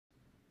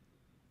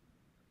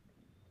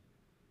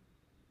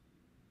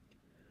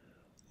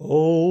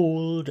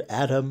Old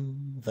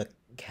Adam the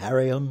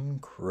carrion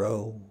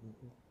crow,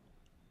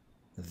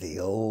 the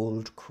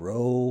old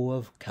crow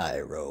of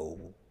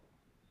Cairo,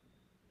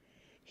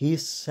 he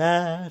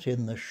sat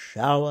in the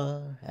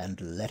shower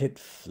and let it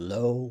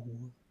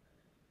flow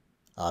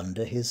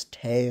under his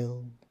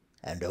tail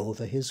and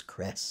over his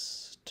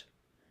crest,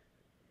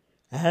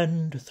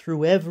 and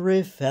through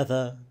every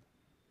feather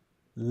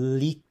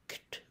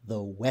leaked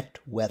the wet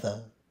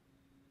weather,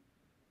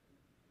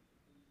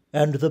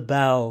 and the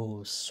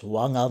bough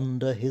swung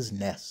under his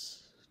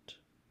nest,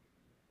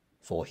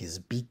 for his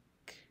beak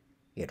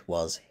it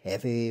was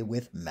heavy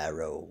with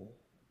marrow.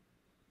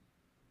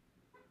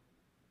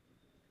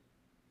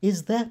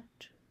 Is that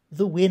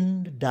the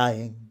wind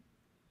dying?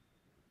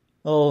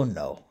 Oh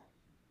no,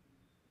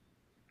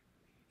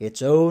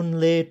 it's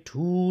only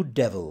two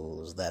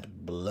devils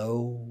that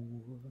blow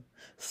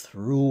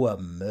through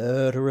a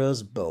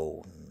murderer's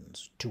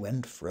bones to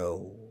and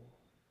fro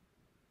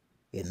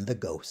in the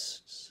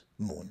ghost's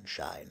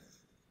moonshine.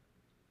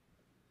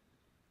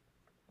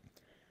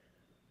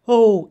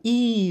 O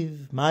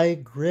Eve, my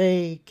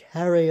grey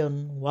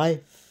carrion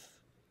wife,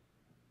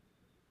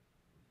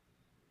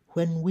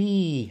 when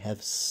we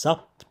have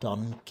supped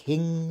on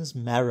king's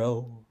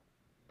marrow,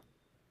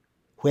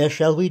 where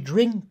shall we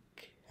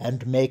drink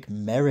and make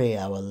merry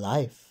our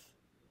life?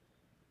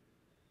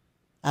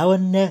 Our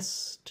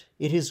nest,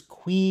 it is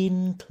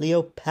Queen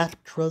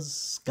Cleopatra's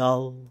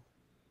skull.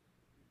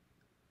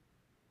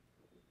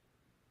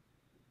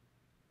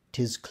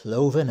 'Tis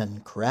cloven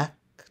and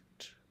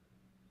cracked,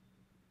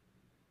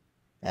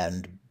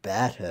 and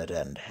battered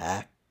and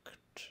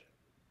hacked,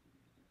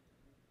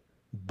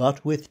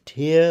 but with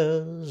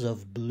tears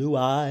of blue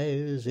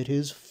eyes it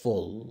is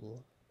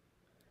full.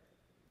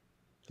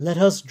 Let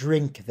us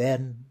drink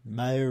then,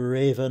 my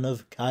raven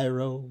of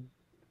Cairo.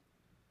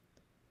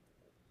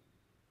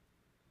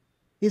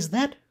 Is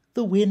that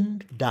the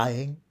wind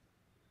dying?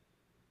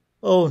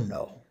 Oh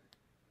no,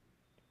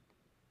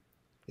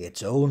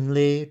 it's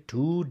only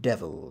two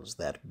devils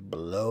that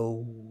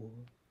blow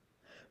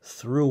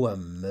through a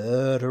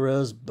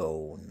murderer's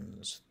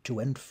bones to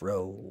and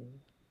fro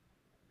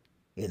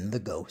in the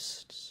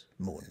ghost's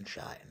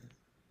moonshine.